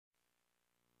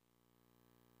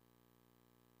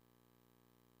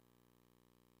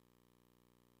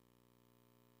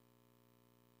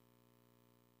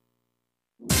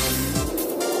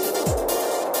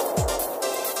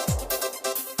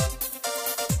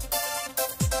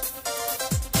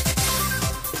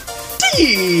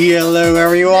Hello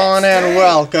everyone and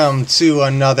welcome to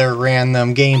another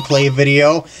random gameplay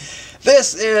video.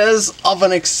 This is of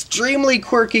an extremely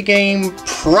quirky game,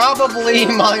 probably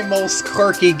my most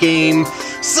quirky game,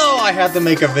 so I had to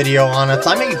make a video on it.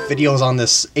 I made videos on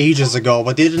this ages ago,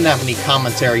 but they didn't have any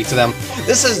commentary to them.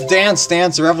 This is Dance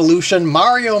Dance Revolution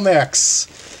Mario Mix.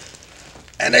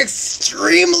 An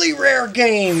extremely rare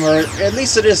game, or at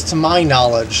least it is to my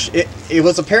knowledge. It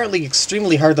was apparently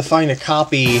extremely hard to find a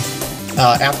copy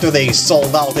after they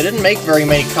sold out. They didn't make very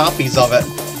many copies of it.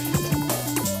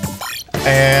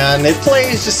 And it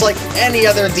plays just like any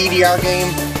other DDR game.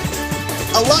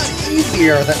 A lot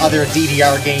easier than other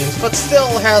DDR games, but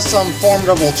still has some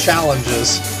formidable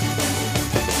challenges.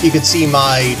 You can see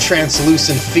my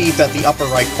translucent feet at the upper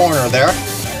right corner there,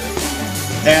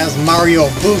 as Mario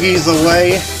boogies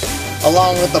away,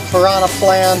 along with the piranha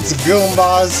plants,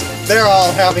 Goombas. They're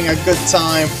all having a good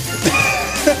time.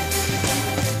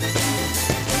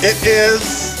 It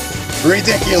is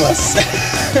ridiculous.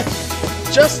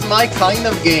 Just my kind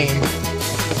of game.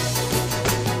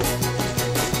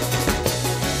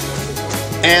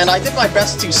 And I did my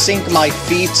best to sync my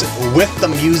feet with the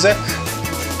music.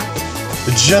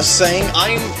 Just saying,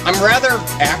 I'm rather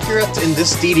accurate in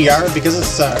this DDR because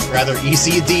it's a rather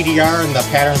easy DDR and the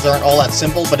patterns aren't all that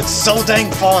simple, but it's so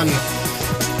dang fun.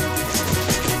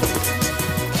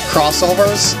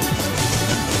 Crossovers.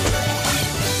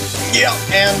 Yeah,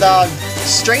 and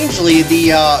strangely,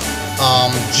 the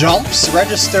jumps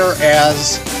register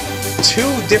as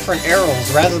two different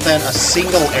arrows rather than a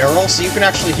single arrow, so you can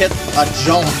actually hit a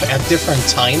jump at different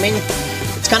timing.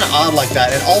 It's kind of odd like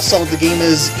that, and also the game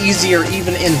is easier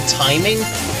even in timing,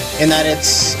 in that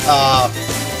it's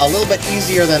a little bit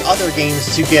easier than other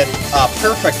games to get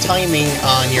perfect timing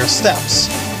on your steps.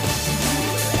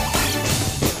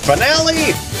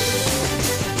 Finale!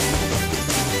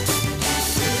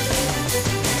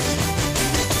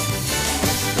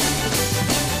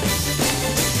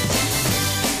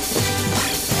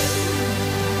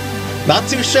 Not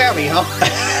too shabby, huh?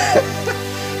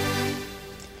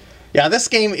 Yeah, this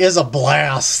game is a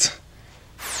blast.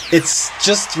 It's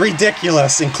just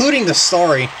ridiculous, including the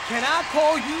story. Can I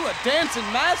call you a dancing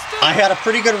master? I had a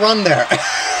pretty good run there.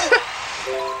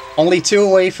 Only 2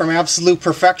 away from absolute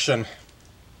perfection.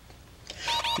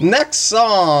 Next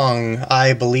song,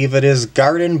 I believe it is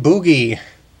Garden Boogie.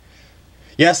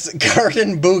 Yes,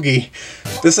 Garden Boogie.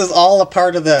 This is all a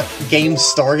part of the game's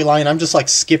storyline. I'm just like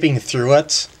skipping through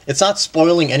it. It's not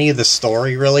spoiling any of the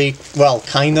story, really. Well,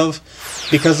 kind of,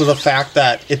 because of the fact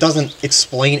that it doesn't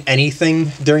explain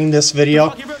anything during this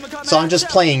video. So I'm just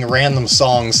playing random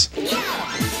songs.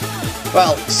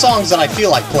 Well, songs that I feel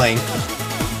like playing.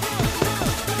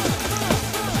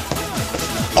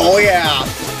 Oh yeah,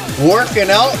 working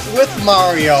out with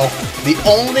Mario. The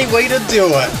only way to do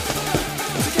it.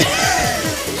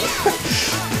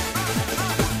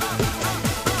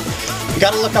 You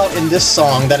gotta look out in this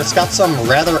song that it's got some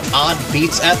rather odd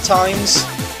beats at times.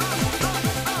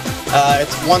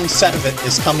 It's one set of it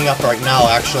is coming up right now,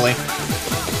 actually.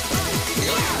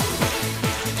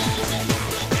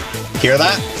 Hear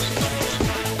that?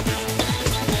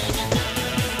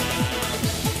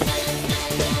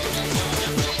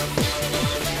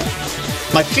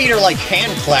 My feet are like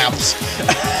hand claps.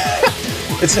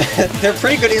 They're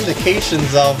pretty good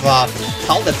indications of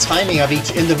how the timing of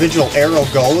each individual arrow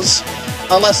goes.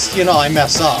 Unless, you know, I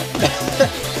mess up.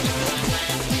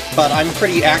 But I'm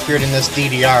pretty accurate in this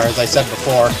DDR, as I said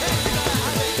before.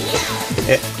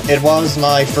 It was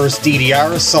my first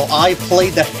DDR, so I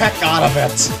played the heck out of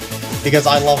it. Because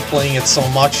I love playing it so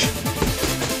much.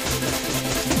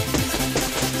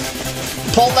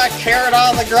 Pull that carrot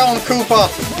out of the ground, Koopa!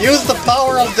 Use the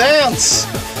power of dance!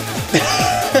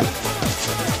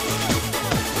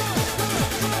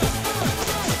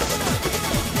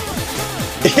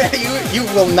 Yeah, you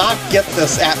will not get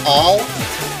this at all,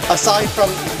 aside from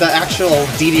the actual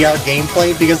DDR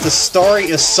gameplay, because the story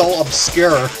is so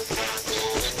obscure.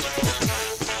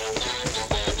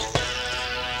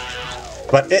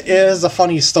 But it is a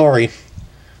funny story.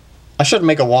 I should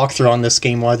make a walkthrough on this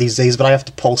game one of these days, but I have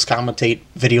to post-commentate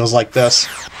videos like this.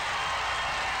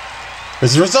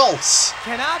 Here's the results!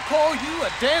 Can I call you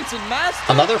a dancing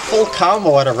master? Another full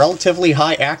combo at a relatively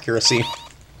high accuracy.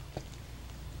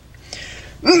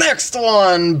 Next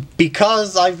one!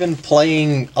 Because I've been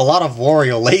playing a lot of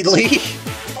Wario lately,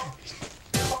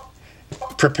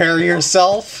 prepare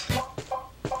yourself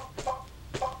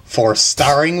for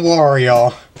starring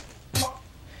Wario.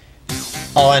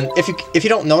 Oh, and if you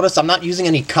don't notice, I'm not using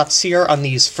any cuts here on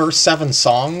these first 7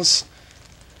 songs.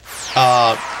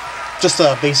 Just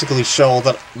to basically show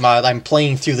that I'm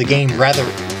playing through the game rather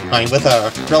I mean, with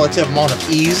a relative amount of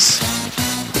ease.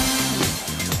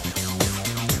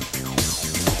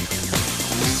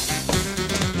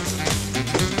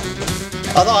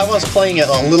 Although I was playing it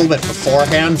a little bit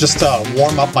beforehand, just to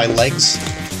warm up my legs.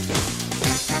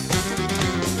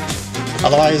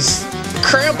 Otherwise,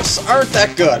 cramps aren't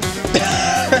that good.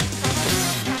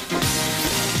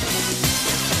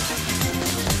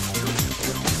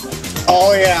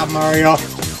 Oh yeah, Mario.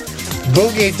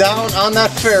 Boogie down on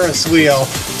that Ferris wheel.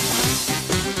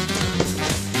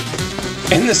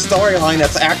 In the storyline,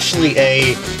 it's actually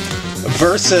a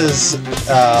versus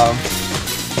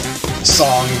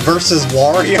song versus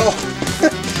Wario.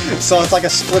 So it's like a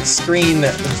split screen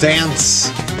dance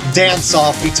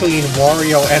off between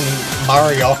Wario and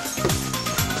Mario.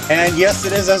 And yes,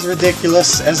 it is as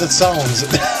ridiculous as it sounds.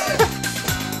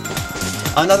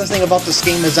 Another thing about this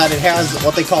game is that it has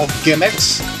what they call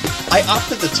gimmicks. I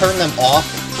opted to turn them off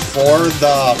for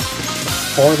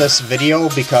this video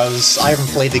because I haven't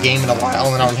played the game in a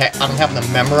while and I don't have them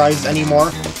memorized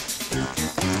anymore.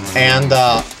 And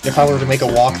if I were to make a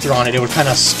walkthrough on it, it would kind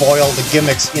of spoil the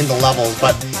gimmicks in the level.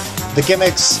 But the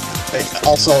gimmicks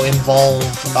also involve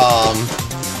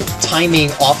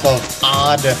timing off of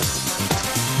odd,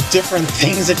 different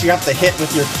things that you have to hit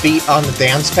with your feet on the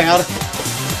dance pad.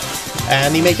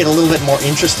 And they make it a little bit more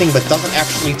interesting, but doesn't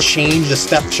actually change the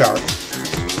step chart.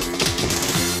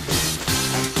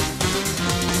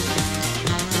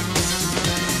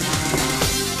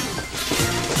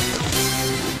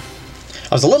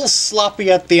 I was a little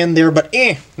sloppy at the end there, but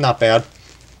not bad.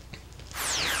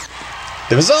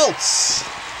 The results!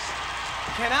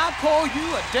 Can I call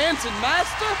you a dancing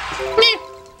master?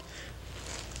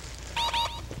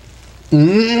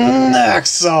 Next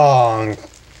song!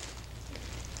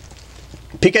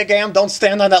 PkGam, don't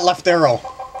stand on that left arrow.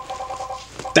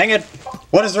 Dang it!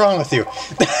 What is wrong with you?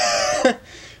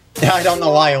 Yeah, I don't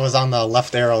know why I was on the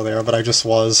left arrow there, but I just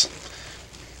was.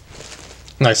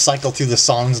 And I cycled through the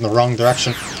songs in the wrong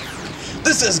direction.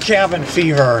 This is Cabin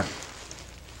Fever.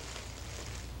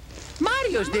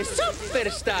 Mario's the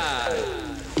superstar.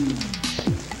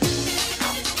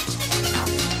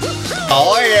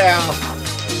 Oh yeah!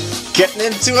 Getting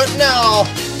into it now!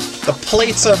 The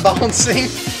plates are bouncing.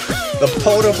 The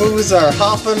potaboos are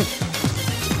hopping.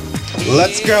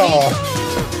 Let's go!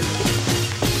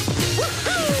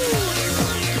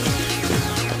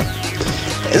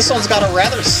 This one's got a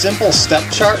rather simple step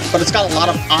chart, but it's got a lot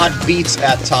of odd beats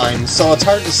at times, so it's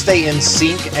hard to stay in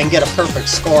sync and get a perfect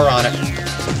score on it.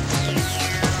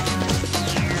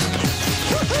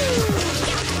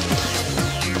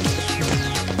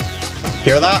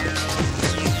 Hear that?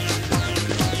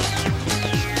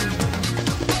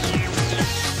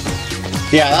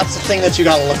 Yeah, that's the thing that you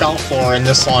gotta look out for in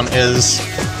this one is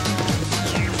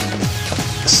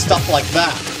stuff like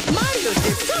that.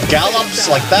 Gallops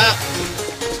like that.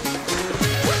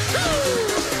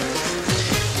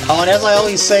 Oh, and as I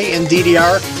always say in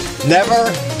DDR, never,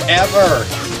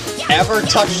 ever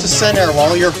touch the center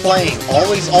while you're playing.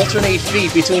 Always alternate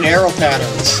feet between arrow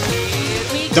patterns.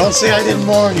 Don't say I didn't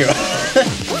warn you.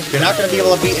 You're not going to be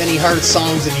able to beat any hard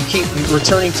songs if you keep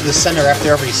returning to the center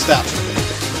after every step.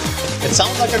 It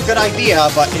sounds like a good idea,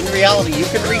 but in reality you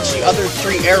can reach the other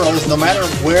 3 arrows no matter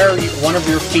where one of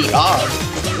your feet are.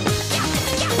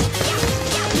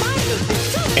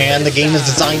 And the game is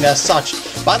designed as such.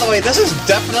 By the way, this is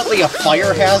definitely a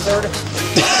fire hazard.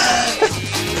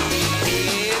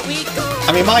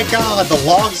 I mean, my god, the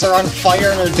logs are on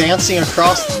fire and they're dancing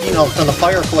across, you know, from the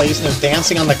fireplace and they're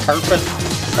dancing on the carpet.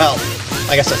 Well,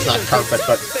 I guess that's not carpet,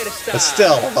 but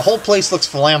still, the whole place looks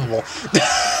flammable.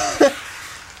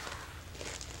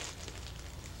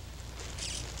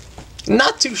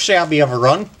 Not too shabby of a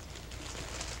run.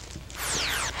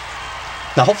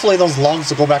 Now hopefully those logs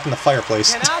will go back in the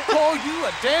fireplace. Can I call you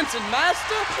a dancing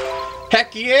master?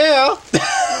 Heck yeah!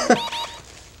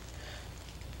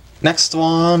 Next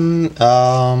one,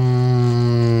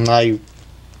 I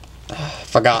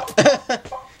forgot.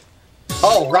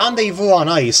 Oh, Rendezvous on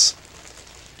Ice.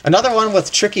 Another one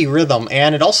with tricky rhythm,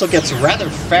 and it also gets rather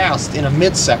fast in a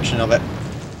midsection of it.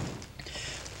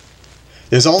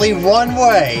 There's only one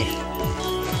way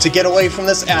to get away from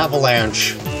this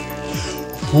avalanche.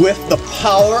 With the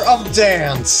power of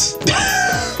dance.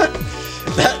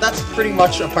 That's pretty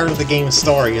much a part of the game's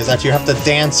story, is that you have to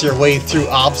dance your way through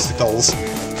obstacles.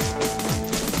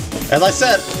 As I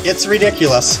said, it's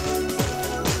ridiculous.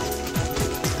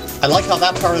 I like how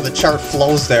that part of the chart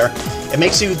flows there. It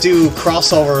makes you do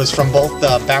crossovers from both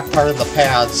the back part of the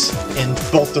pads in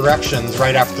both directions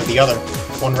right after the other.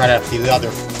 One right after the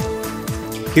other.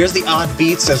 Here's the odd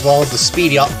beats as well as the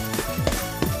speedy up.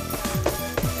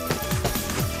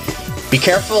 Be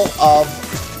careful of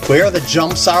where the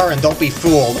jumps are and don't be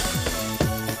fooled.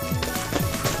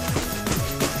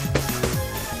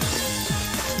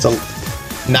 So,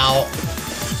 now,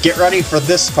 get ready for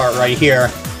this part right here.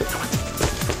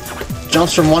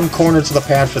 Jumps from one corner to the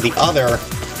pad for the other,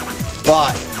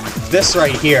 but this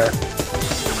right here.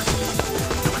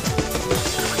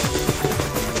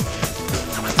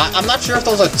 I'm not sure if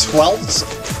those are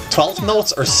 12th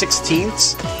notes or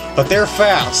 16ths, but they're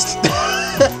fast.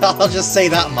 I'll just say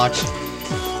that much.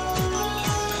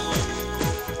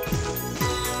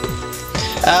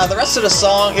 The rest of the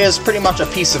song is pretty much a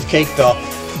piece of cake though.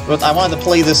 But I wanted to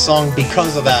play this song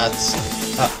because of that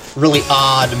really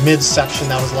odd mid-section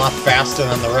that was a lot faster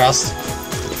than the rest.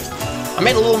 I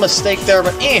made a little mistake there,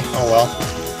 but oh well.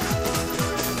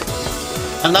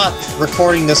 I'm not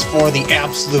recording this for the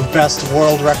absolute best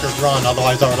world record run,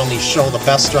 otherwise I would only show the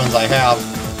best runs I have.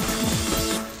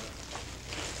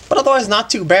 But otherwise not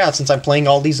too bad since I'm playing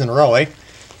all these in a row, eh?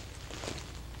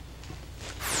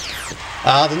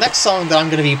 The next song that I'm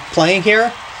going to be playing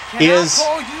here is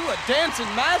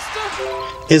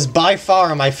by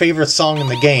far my favorite song in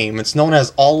the game. It's known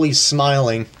as Always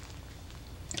Smiling.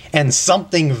 And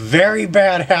something very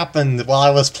bad happened while I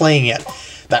was playing it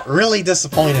that really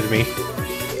disappointed me.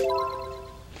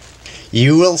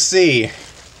 You will see.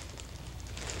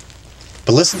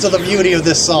 But listen to the beauty of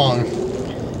this song.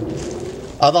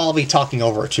 Although I'll be talking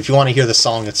over it. If you want to hear the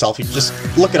song itself, you just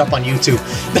look it up on YouTube.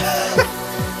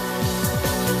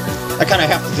 I kind of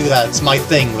have to do that. It's my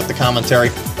thing with the commentary.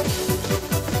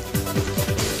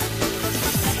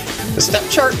 The step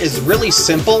chart is really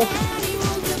simple,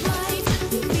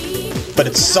 but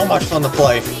it's so much fun to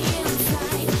play.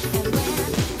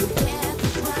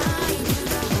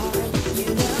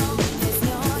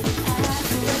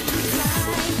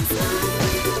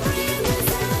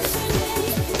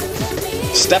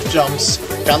 Step jumps.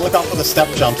 Gotta look out for the step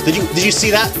jumps. Did you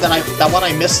see that one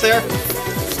I missed there?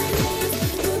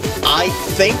 I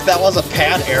think that was a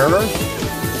pad error,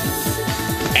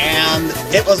 and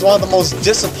it was one of the most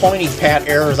disappointing pad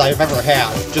errors I've ever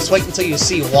had. Just wait until you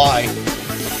see why.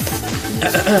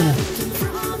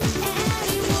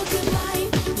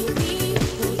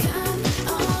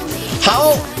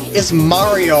 How is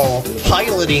Mario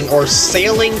piloting or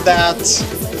sailing that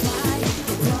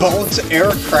boat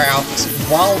aircraft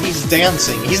while he's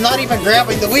dancing? He's not even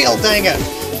grabbing the wheel, dang it!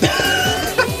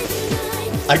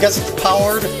 I guess it's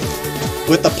powered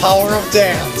with the power of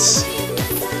dance.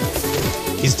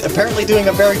 He's apparently doing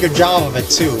a very good job of it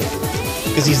too,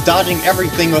 because he's dodging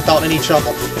everything without any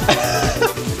trouble.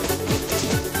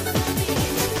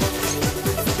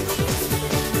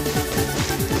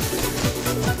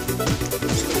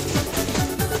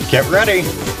 Get ready!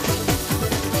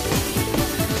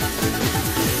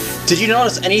 Did you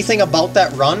notice anything about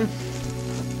that run?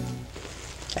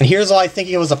 And here's why I think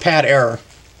it was a pad error.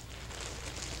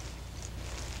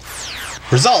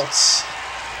 Results.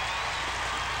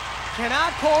 Can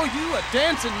I call you a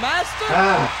dancing master?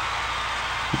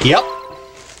 Yep.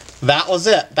 That was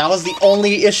it. That was the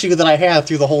only issue that I had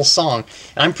through the whole song.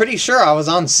 And I'm pretty sure I was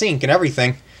on sync and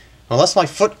everything. Unless my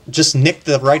foot just nicked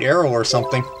the right arrow or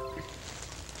something.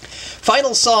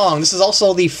 Final song. This is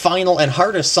also the final and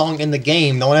hardest song in the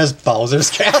game, known as Bowser's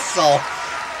Castle.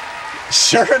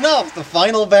 Sure enough, the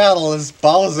final battle is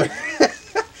Bowser.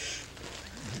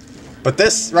 But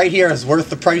this right here is worth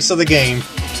the price of the game.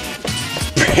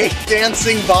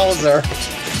 Breakdancing Bowser.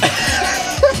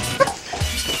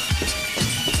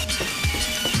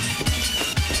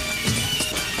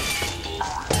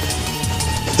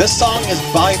 This song is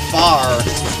by far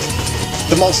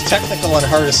the most technical and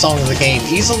hardest song of the game.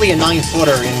 Easily a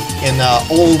 9-footer in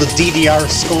old DDR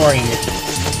scoring,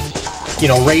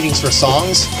 ratings for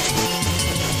songs.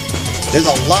 There's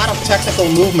a lot of technical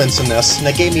movements in this, and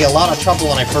it gave me a lot of trouble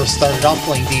when I first started out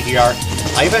playing DDR.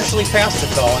 I eventually passed it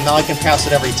though, and now I can pass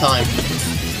it every time.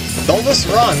 Though this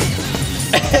run,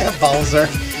 Bowser,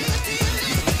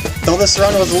 though this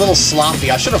run was a little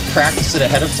sloppy, I should have practiced it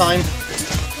ahead of time,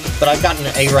 but I've gotten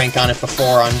an A rank on it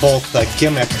before on both the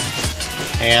gimmick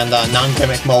and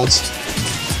non-gimmick modes.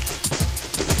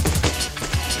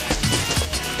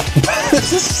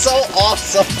 This is so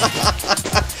awesome!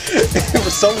 It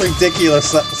was so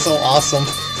ridiculous, so awesome.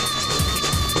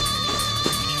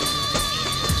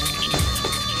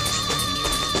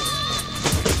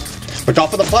 Look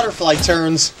out for the butterfly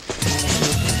turns.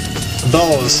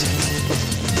 Those.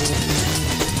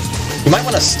 You might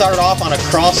want to start off on a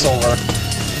crossover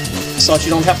so that you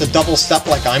don't have to double step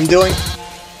like I'm doing.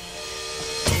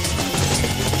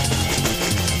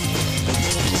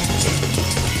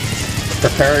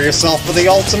 Prepare yourself for the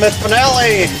ultimate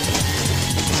finale!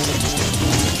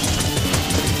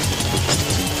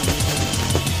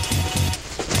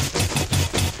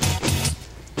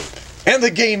 And the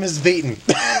game is beaten.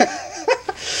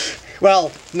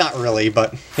 Well, not really,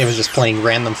 but it was just playing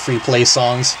random free play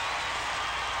songs.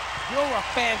 You're a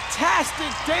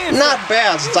fantastic dancer. Not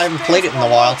bad, since I haven't played it in a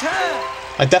while.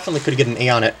 I definitely could get an A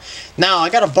on it. Now, I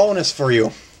got a bonus for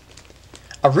you.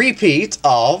 A repeat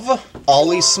of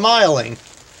Always Smiling.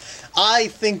 I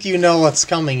think you know what's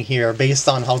coming here, based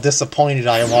on how disappointed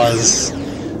I was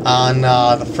on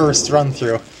the first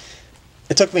run-through.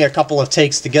 It took me a couple of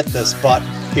takes to get this, but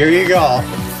here you go.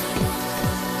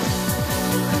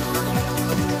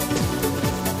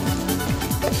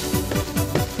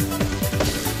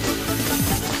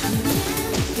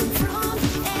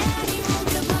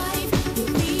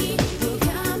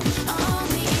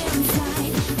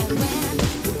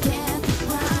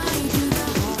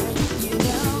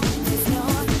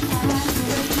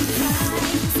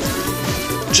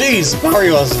 Jeez,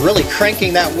 Wario is really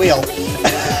cranking that wheel.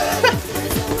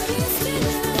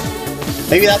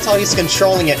 Maybe that's how he's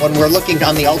controlling it when we're looking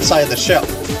on the outside of the ship.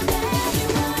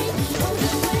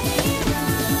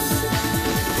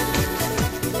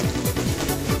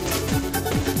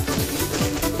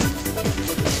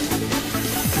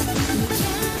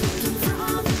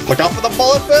 Look out for the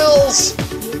bullet bills!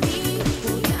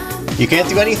 You can't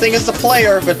do anything as the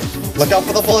player, but look out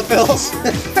for the bullet bills.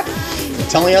 I'm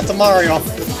telling you that to Mario.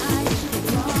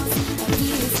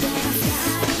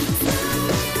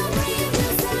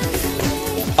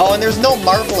 Oh, and there's no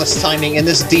marvelous timing in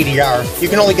this DDR. You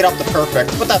can only get up to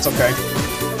perfect, but that's okay.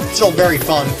 It's still very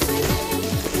fun.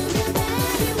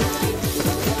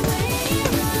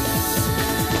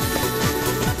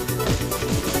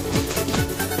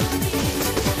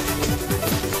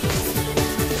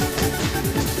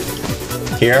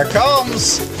 Here it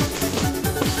comes!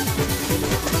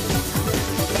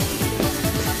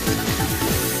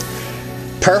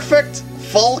 Perfect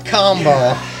full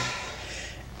combo.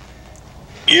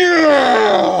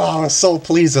 Yeah! I was so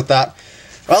pleased with that.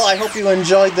 Well, I hope you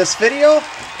enjoyed this video,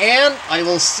 and I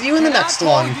will see you in the next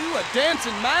one. Can I call you a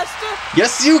dancing master?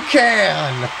 Yes, you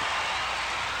can!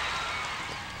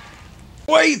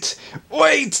 Wait!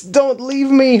 Wait! Don't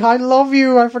leave me! I love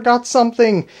you! I forgot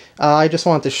something! I just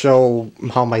wanted to show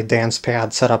how my dance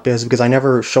pad setup is, because I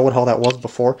never showed how that was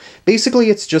before. Basically,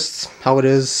 it's just how it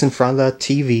is in front of the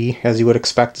TV, as you would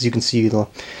expect. As you can see, the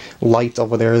light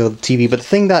over there, the TV. But the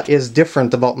thing that is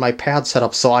different about my pad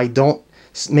setup, so I don't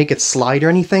make it slide or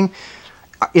anything,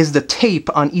 is the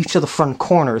tape on each of the front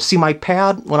corners. See, my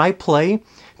pad, when I play,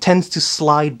 tends to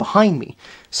slide behind me.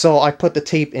 So I put the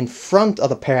tape in front of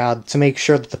the pad to make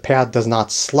sure that the pad does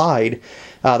not slide.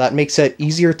 That makes it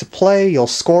easier to play, you'll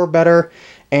score better,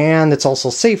 and it's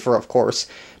also safer, of course.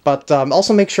 But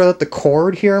also make sure that the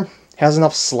cord here has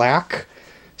enough slack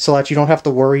so that you don't have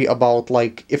to worry about,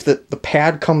 like, if the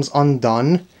pad comes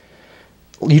undone,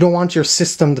 you don't want your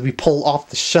system to be pulled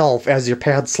off the shelf as your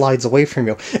pad slides away from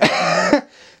you.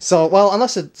 So, well,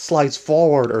 unless it slides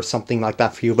forward or something like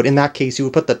that for you, but in that case you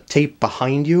would put the tape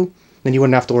behind you, then you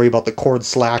wouldn't have to worry about the cord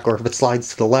slack, or if it slides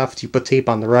to the left, you put tape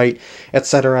on the right,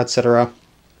 etc., etc.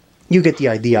 You get the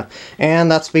idea.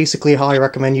 And that's basically how I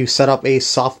recommend you set up a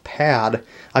soft pad.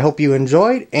 I hope you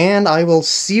enjoyed, and I will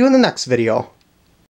see you in the next video.